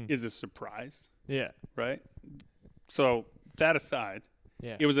is a surprise. Yeah. Right? So that aside,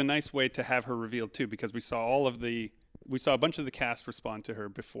 it was a nice way to have her revealed too, because we saw a bunch of the cast respond to her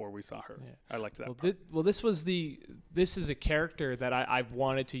before we saw her. Yeah. I liked that. This is a character that I've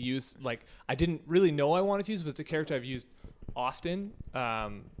wanted to use. Like, I didn't really know I wanted to use, but it's a character I've used often,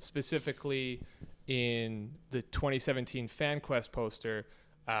 specifically in the 2017 FanQuest poster.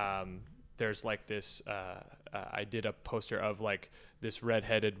 There's like this, I did a poster of like this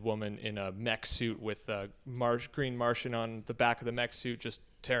redheaded woman in a mech suit with a green Martian on the back of the mech suit just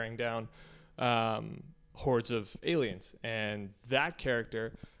tearing down hordes of aliens. And that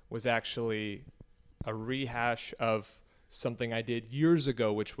character was actually a rehash of something I did years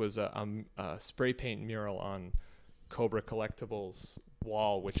ago, which was a spray paint mural on Cobra Collectibles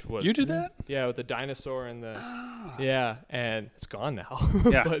wall, which was... You did that? Yeah, with the dinosaur and the... Yeah, and it's gone now.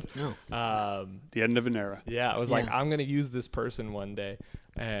 Yeah. But, the end of an era. Yeah, I was like, I'm going to use this person one day,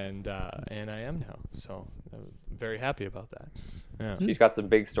 and I am now. So I'm very happy about that. Yeah. She's got some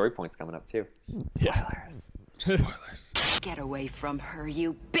big story points coming up, too. Spoilers. Spoilers. Get away from her,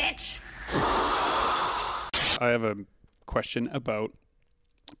 you bitch! I have a question about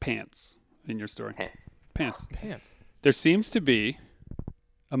pants in your story. Pants. There seems to be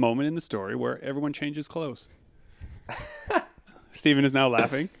a moment in the story where everyone changes clothes. Steven is now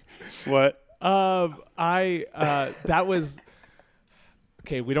laughing. What? That was...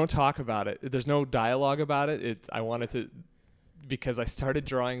 Okay, we don't talk about it. There's no dialogue about it. I wanted to... Because I started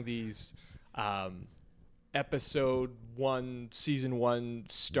drawing these episode 1, season 1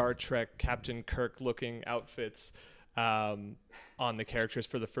 Star Trek Captain Kirk looking outfits on the characters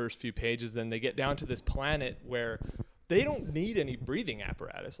for the first few pages. Then they get down to this planet where they don't need any breathing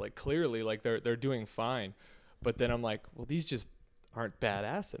apparatus. Like, clearly, like they're doing fine. But then I'm like, well, these just aren't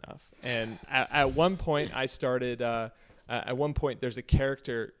badass enough. And at one point I started, there's a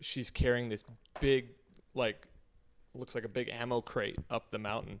character, she's carrying this big, like, looks like a big ammo crate up the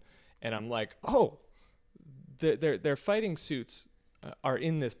mountain. And I'm like, oh, their fighting suits are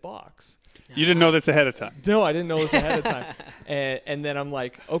in this box. You didn't know this ahead of time. No, I didn't know this ahead of time. And then I'm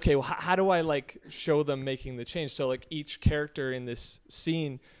like, okay, well, how do I like show them making the change? So like each character in this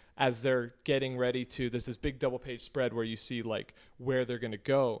scene, as they're getting ready to, there's this big double page spread where you see like where they're going to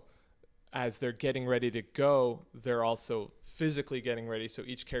go. As they're getting ready to go, they're also physically getting ready. So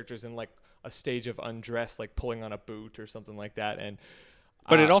each character's in like a stage of undress, like pulling on a boot or something like that. And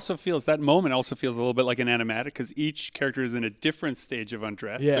but it also feels, that moment also feels a little bit like an animatic, because each character is in a different stage of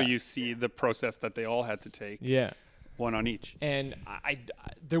undress. Yeah. So you see the process that they all had to take. Yeah. One on each. And I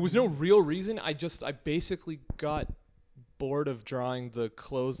there was no real reason. I basically got bored of drawing the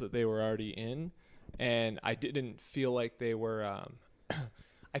clothes that they were already in, and I didn't feel like they were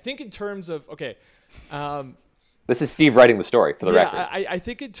I think in terms of this is Steve writing the story for the record. I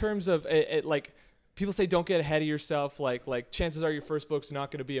think in terms of it, like people say don't get ahead of yourself, like chances are your first book's not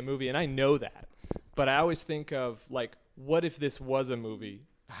going to be a movie, and I know that, but I always think of like, what if this was a movie?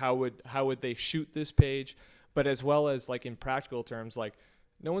 How would they shoot this page? But as well as like in practical terms, like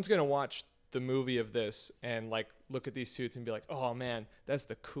no one's going to watch the movie of this and like look at these suits and be like, oh man, that's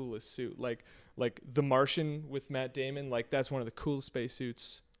the coolest suit. Like The Martian with Matt Damon, like that's one of the coolest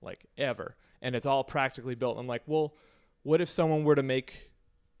spacesuits like ever, and it's all practically built. I'm like, well, what if someone were to make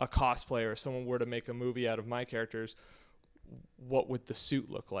a cosplay or someone were to make a movie out of my characters? What would the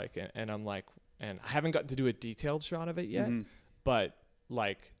suit look like? And I'm like, and I haven't gotten to do a detailed shot of it yet, but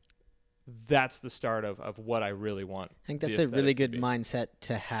like that's the start of what I really want. I think that's a really good mindset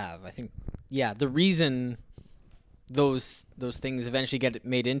to have. I think, yeah, the reason those things eventually get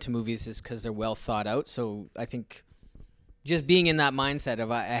made into movies is because they're well thought out. So I think just being in that mindset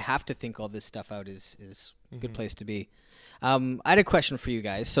of I have to think all this stuff out is a good place to be. I had a question for you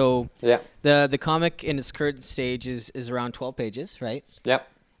guys. So the comic in its current stage is around 12 pages, right? Yep.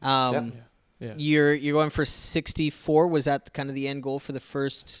 Yeah. You're going for 64. Was that kind of the end goal for the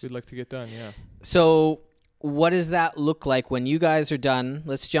first? We'd like to get done, yeah. So what does that look like when you guys are done?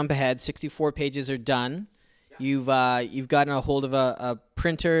 Let's jump ahead. 64 pages are done. You've gotten a hold of a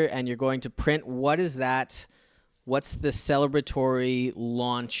printer and you're going to print. What is that? What's the celebratory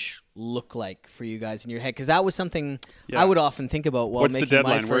launch look like for you guys in your head? Because that was something I would often think about while What's making the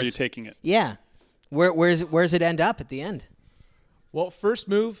deadline? my Where are you first. taking it? Yeah, where's it end up at the end? Well, first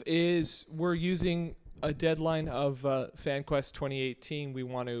move is we're using a deadline of FanQuest 2018. We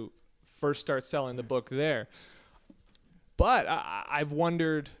want to first start selling the book there. But I've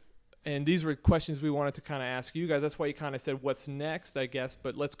wondered, and these were questions we wanted to kind of ask you guys. That's why you kind of said, what's next, I guess.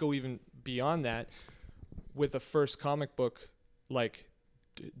 But let's go even beyond that. With the first comic book, like,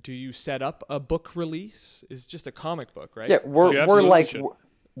 do you set up a book release? It's just a comic book, right? Yeah, we're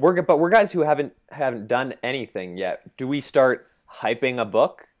guys who haven't done anything yet. Do we start hyping a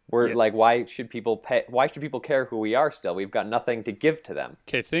book? Why should people care who we are still? We've got nothing to give to them.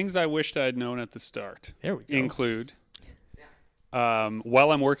 Okay, things I wished I had known at the start. There we go. Include,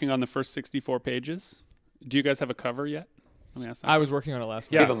 while I'm working on the first 64 pages, do you guys have a cover yet? Let me ask that. I was working on it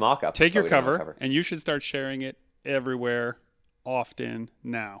last night. We have a mock-up. Take your cover, and you should start sharing it everywhere, often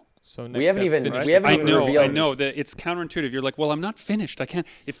now. So we haven't even revealed. I know that it's counterintuitive. You're like, well, I'm not finished. I can't.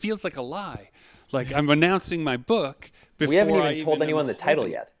 It feels like a lie. Like I'm announcing my book. We haven't even told anyone the title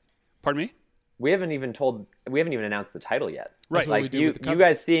yet. Pardon me? We haven't even announced the title yet. Right. Like you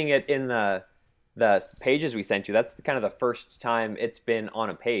guys seeing it in the pages we sent you, that's kind of the first time it's been on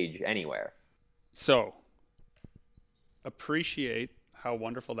a page anywhere. So appreciate how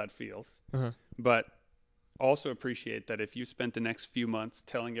wonderful that feels, but also appreciate that if you spent the next few months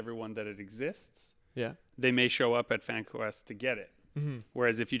telling everyone that it exists, they may show up at FanQuest to get it.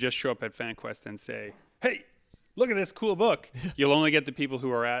 Whereas if you just show up at FanQuest and say, hey, look at this cool book, you'll only get the people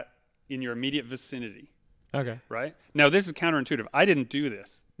who are in your immediate vicinity. Okay. Right? Now, this is counterintuitive. I didn't do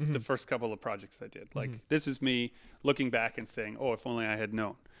this the first couple of projects I did. Like, this is me looking back and saying, oh, if only I had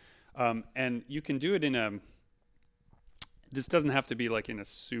known. And you can do it in a... This doesn't have to be like in a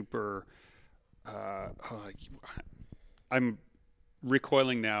super... I'm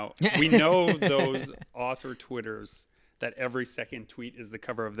recoiling now. We know those author Twitters that every second tweet is the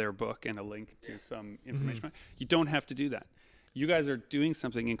cover of their book and a link to some information. You don't have to do that. You guys are doing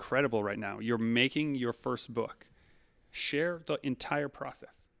something incredible right now. You're making your first book. Share the entire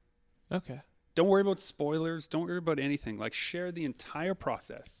process. Okay. Don't worry about spoilers. Don't worry about anything. Like, share the entire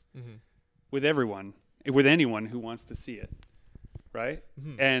process with everyone, with anyone who wants to see it, right?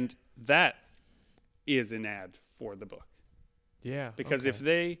 And that is an ad for the book. Yeah. Because if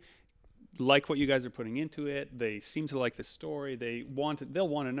they like what you guys are putting into it, they seem to like the story, they'll want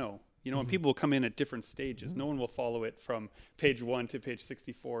to know. You know, and people will come in at different stages. No one will follow it from page 1 to page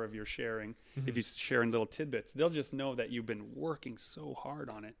 64 of your sharing. If you share in little tidbits, they'll just know that you've been working so hard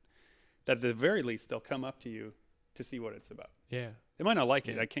on it that at the very least they'll come up to you to see what it's about. Yeah. They might not like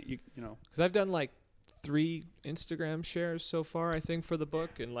it. I can't, you know. Because I've done like 3 Instagram shares so far, I think, for the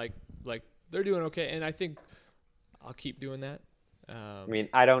book, and like they're doing okay. And I think I'll keep doing that. I mean,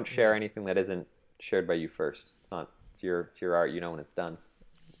 I don't share anything that isn't shared by you first. It's your art. You know when it's done.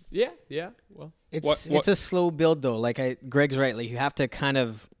 Yeah. Well, it's a slow build though. Like Greg's right. Like you have to kind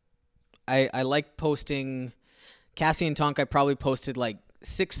of. I like posting. Cassie and Tonk, I probably posted like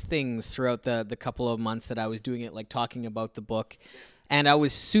 6 things throughout the couple of months that I was doing it, like talking about the book, and I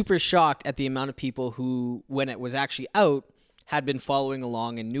was super shocked at the amount of people who, when it was actually out, had been following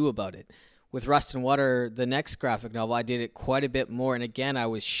along and knew about it. With Rust and Water, the next graphic novel, I did it quite a bit more, and again, I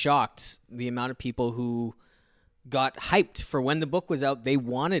was shocked the amount of people who got hyped for when the book was out. They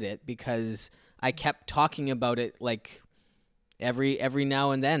wanted it because I kept talking about it like every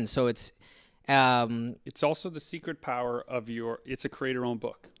now and then. So it's also the secret power of it's a creator-owned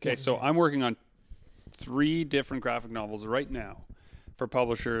book. Okay, so I'm working on 3 different graphic novels right now for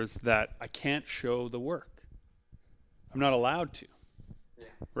publishers that I can't show the work. I'm not allowed to,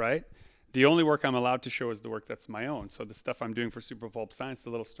 right? The only work I'm allowed to show is the work that's my own. So the stuff I'm doing for Super Pulp Science,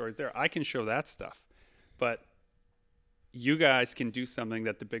 the little stories there, I can show that stuff. But you guys can do something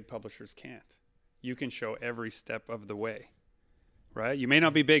that the big publishers can't. You can show every step of the way, right? You may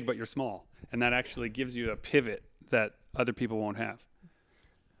not be big, but you're small. And that actually gives you a pivot that other people won't have.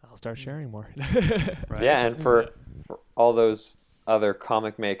 I'll start sharing more. Right? Yeah, and for all those other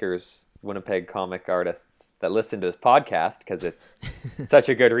comic makers, Winnipeg comic artists that listen to this podcast, because it's such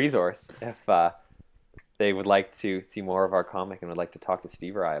a good resource. If they would like to see more of our comic and would like to talk to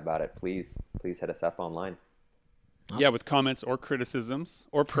Steve or I about it, please hit us up online. Yeah, with comments or criticisms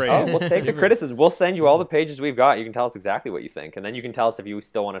or Oh, praise. we'll take the criticism. We'll send you all the pages we've got. You can tell us exactly what you think, and then you can tell us if you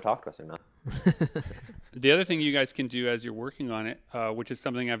still want to talk to us or not. The other thing you guys can do as you're working on it, which is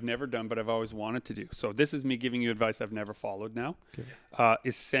something I've never done but I've always wanted to do. So this is me giving you advice I've never followed now,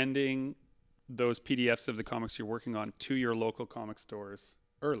 is sending those PDFs of the comics you're working on to your local comic stores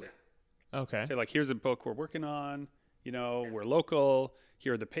early. Okay. Say, like, here's a book we're working on. You know, we're local.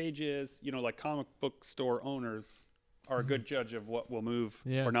 Here are the pages. You know, like comic book store owners are a good judge of what will move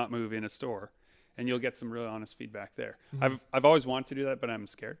or not move in a store, and you'll get some really honest feedback there. I've always wanted to do that, but I'm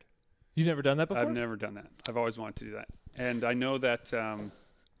scared. You've never done that before? I've never done that. I've always wanted to do that, and I know that.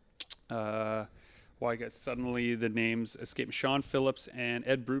 I guess suddenly the names escape me. Sean Phillips and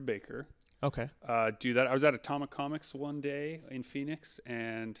Ed Brubaker. Okay. Do that. I was at Atomic Comics one day in Phoenix,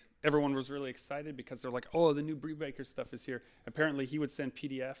 and everyone was really excited because they're like, "Oh, the new Brubaker stuff is here." Apparently, he would send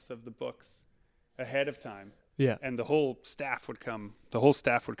PDFs of the books ahead of time. Yeah. And the whole staff would come. The whole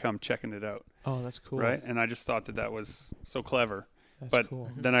staff would come checking it out. Oh, that's cool. Right. And I just thought that was so clever. That's but cool.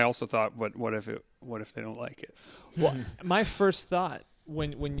 then I also thought, what if they don't like it? Well, my first thought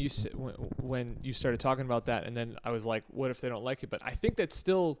when you started talking about that, and then I was like, what if they don't like it? But I think that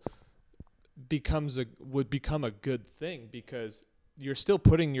still would become a good thing, because you're still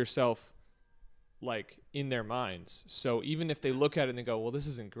putting yourself like in their minds. So even if they look at it and they go, well, this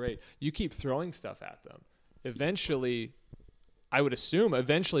isn't great, you keep throwing stuff at them. Eventually, I would assume they're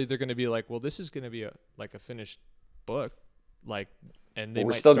going to be like, well, this is going to be a finished book, like, and they Well,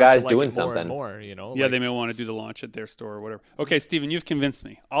 we're might still start guys to like doing it more something. and more, you know. Yeah, like, they may want to do the launch at their store or whatever. Okay, Steven, you've convinced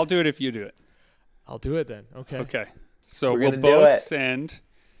me. I'll do it if you do it. I'll do it then. Okay. Okay. So We're we'll gonna do both it. send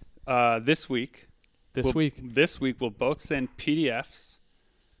this week. This week we'll both send PDFs,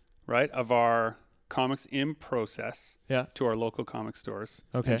 right, of our comics in process to our local comic stores.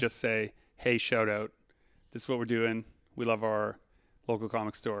 Okay. And just say, hey, shout out. This is what we're doing. We love our local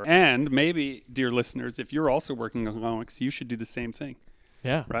comic store. And maybe, dear listeners, if you're also working on comics, you should do the same thing.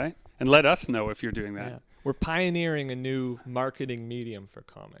 Yeah. Right? And let us know if you're doing that. Yeah. We're pioneering a new marketing medium for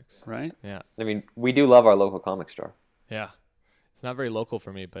comics. Right? Yeah. I mean, we do love our local comic store. Yeah. It's not very local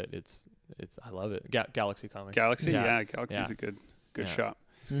for me, but it's I love it. Galaxy Comics. Galaxy? Yeah, Galaxy's a good shop.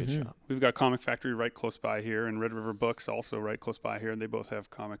 It's a good shop. We've got Comic Factory right close by here, and Red River Books also right close by here, and they both have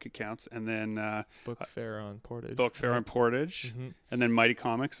comic accounts. And then Book Fair on Portage. Book Fair on Portage. Mhm. And then Mighty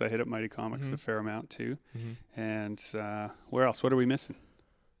Comics. I hit up Mighty Comics a fair amount too. And where else? What are we missing?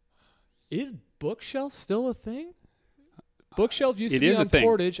 Is Bookshelf still a thing? Bookshelf used to It be is a on thing.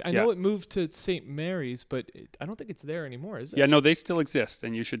 Portage. I know Yeah. it moved to St. Mary's, but I don't think it's there anymore, is it? Yeah, no, they still exist,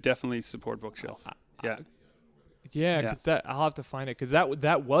 and you should definitely support Bookshelf. Yeah. Yeah, 'cause I'll have to find it, because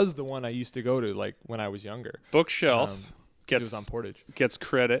that was the one I used to go to, like, when I was younger. Bookshelf it was on Portage. gets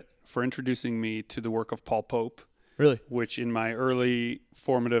credit for introducing me to the work of Paul Pope. Really? Which in my early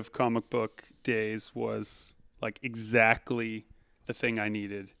formative comic book days was like exactly the thing I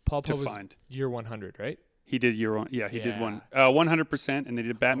needed Paul to Pope was find. year 100, right? He did year one. Yeah, he did 100%, and they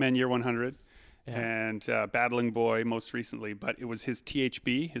did Batman year 100. Yeah. And Battling Boy most recently, but it was his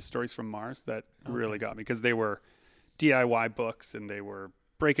THB, his Stories from Mars, that really got me, because they were DIY books and they were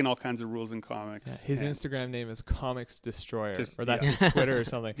breaking all kinds of rules in comics. Yeah, his and Instagram name is Comics Destroyer, Just- or that's yeah. his Twitter or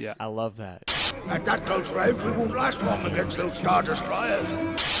something. Yeah. I love that. At that close range, we won't last long against those Star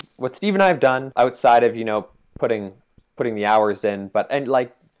Destroyers. What Steve and I have done outside of, putting the hours in, and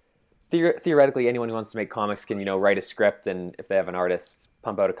like theoretically anyone who wants to make comics can, write a script, and if they have an artist,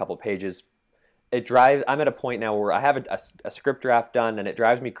 pump out a couple pages. I'm at a point now where I have a script draft done, and it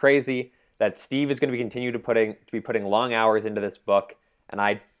drives me crazy that Steve is going to be putting long hours into this book, and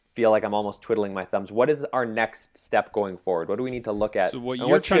I feel like I'm almost twiddling my thumbs. What is our next step going forward? What do we need to look at? So what and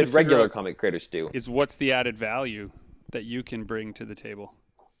you're what trying to should figure regular out comic creators do? is what's the added value that you can bring to the table.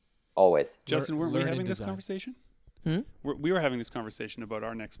 Always. Justin, weren't we learn having and this design. conversation? Hmm? We were having this conversation about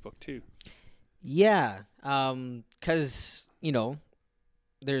our next book too. Yeah, because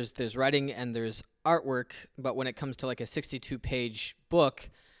there's writing and there's artwork, but when it comes to like a 62-page book,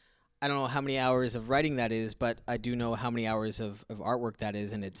 I don't know how many hours of writing that is, but I do know how many hours of artwork that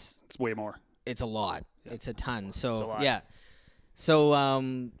is, and it's way more. It's a lot. Yeah. It's a ton. So It's a lot. yeah. So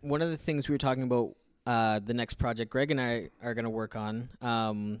one of the things we were talking about, the next project Greg and I are going to work on,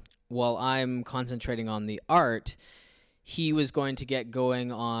 while I'm concentrating on the art, he was going to get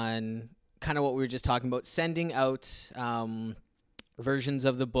going on kind of what we were just talking about, sending out versions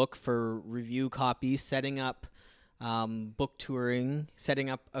of the book for review copies, setting up book touring, setting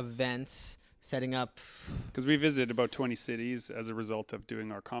up events setting up. Because we visit about 20 cities as a result of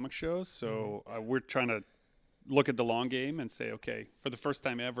doing our comic shows. So we're trying to look at the long game and say, okay, for the first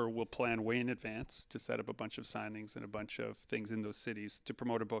time ever, we'll plan way in advance to set up a bunch of signings and a bunch of things in those cities to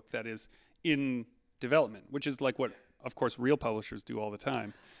promote a book that is in development, which is like what, of course, real publishers do all the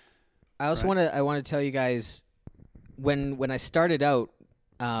time. I also want to tell you guys, when I started out,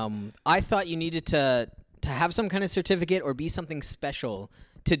 I thought you needed to have some kind of certificate or be something special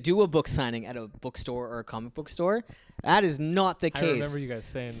to do a book signing at a bookstore or a comic book store. That is not the case. I remember you guys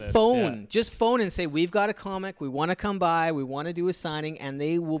saying this. Just phone and say, we've got a comic, we want to come by, we want to do a signing, and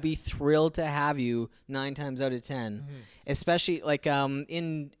they will be thrilled to have you 9 times out of 10. Especially like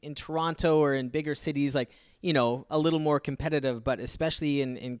in Toronto or in bigger cities, like, you know, a little more competitive, but especially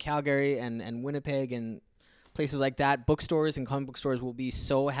in Calgary and Winnipeg and places like that, bookstores and comic book stores will be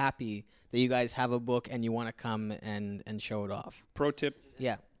so happy that you guys have a book and you want to come and show it off. Pro tip.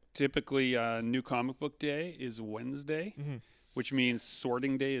 Yeah. Typically, New Comic Book Day is Wednesday, which means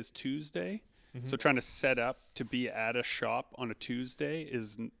sorting day is Tuesday. So trying to set up to be at a shop on a Tuesday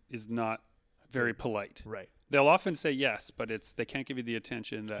is not very polite. Right. They'll often say yes, but they can't give you the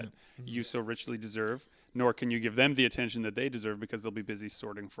attention that you so richly deserve, nor can you give them the attention that they deserve because they'll be busy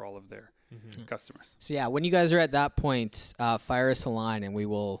sorting for all of their customers. So yeah, when you guys are at that point, fire us a line and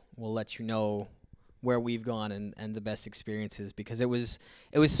we'll let you know where we've gone and the best experiences, because it was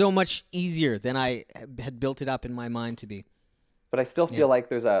so much easier than I had built it up in my mind to be. But I still feel like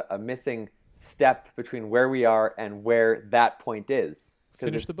there's a missing step between where we are and where that point is.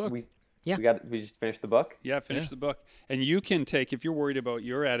 Finish the book. We just finished the book? Yeah, finish the book. And you can take, if you're worried about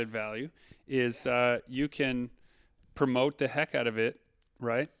your added value, is you can promote the heck out of it,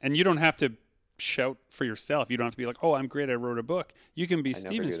 right? And you don't have to shout for yourself. You don't have to be like, oh, I'm great, I wrote a book. You can be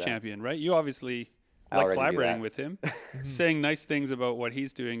Steven's champion, right? You obviously like collaborating with him, saying nice things about what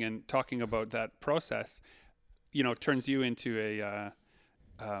he's doing and talking about that process, you know, turns you into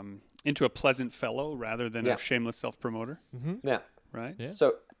a pleasant fellow rather than a shameless self-promoter. Yeah. Right? Yeah.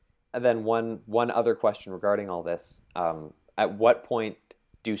 So and then one other question regarding all this. At what point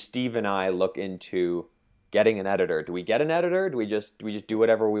do Steve and I look into getting an editor? Do we get an editor? Do we just do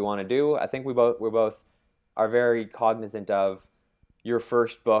whatever we want to do? I think we both are very cognizant of your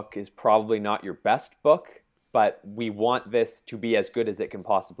first book is probably not your best book, but we want this to be as good as it can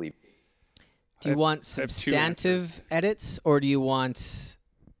possibly be. Do you want substantive edits or do you want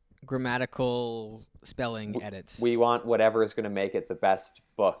grammatical spelling edits? We want whatever is going to make it the best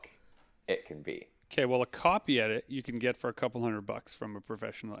book it can be. Okay, well, a copy edit you can get for a couple $100 from a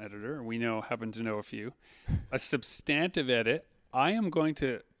professional editor. We happen to know a few. A substantive edit, I am going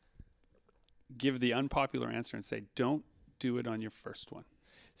to give the unpopular answer and say, don't do it on your first one.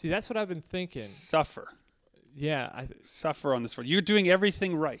 See, that's what I've been thinking. Suffer. Yeah. Suffer on this one. You're doing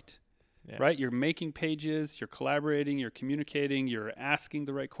everything right. Yeah. Right? You're making pages, you're collaborating, you're communicating, you're asking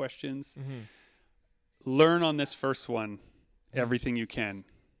the right questions. Learn on this first one everything you can.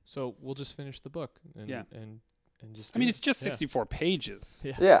 So we'll just finish the book. And just. I mean, it's just 64 pages.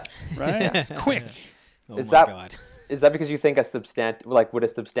 Yeah. Right? It's quick. Is that because you think would a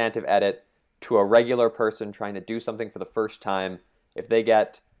substantive edit to a regular person trying to do something for the first time, if they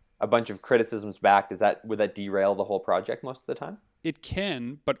get a bunch of criticisms back, would that derail the whole project most of the time? It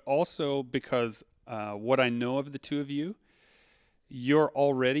can, but also because what I know of the two of you, you're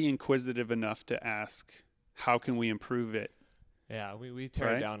already inquisitive enough to ask, how can we improve it? Yeah, we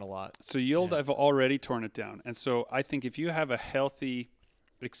tear it down a lot. So I've already torn it down. And so I think if you have a healthy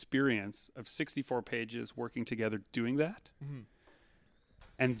experience of 64 pages working together doing that,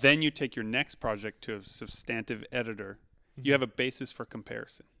 and then you take your next project to a substantive editor, you have a basis for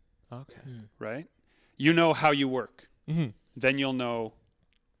comparison. Okay. Right? You know how you work. Then you'll know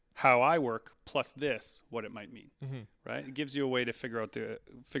how I work plus this, what it might mean. Right? It gives you a way to figure out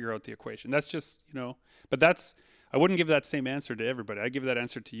the equation. That's just, but I wouldn't give that same answer to everybody. I give that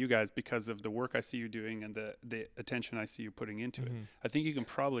answer to you guys because of the work I see you doing and the attention I see you putting into it. I think you can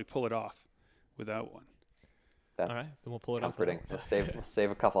probably pull it off without one. That's all right. Then we'll pull it comforting. off. We'll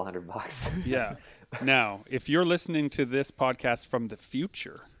save a couple $100. Yeah. Now, if you're listening to this podcast from the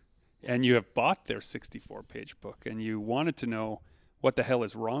future and you have bought their 64-page book and you wanted to know what the hell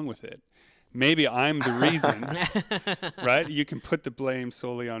is wrong with it, maybe I'm the reason, right? You can put the blame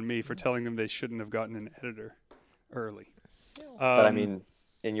solely on me for telling them they shouldn't have gotten an editor early. But I mean,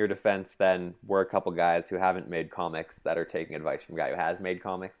 in your defense, then we're a couple guys who haven't made comics that are taking advice from a guy who has made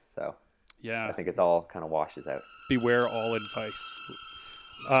comics. So yeah, I think it's all kind of washes out. Beware all advice.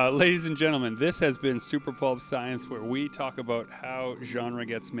 Ladies and gentlemen, this has been Super Pulp Science, where we talk about how genre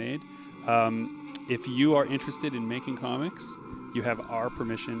gets made. If you are interested in making comics, you have our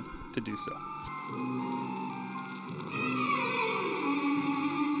permission to do so.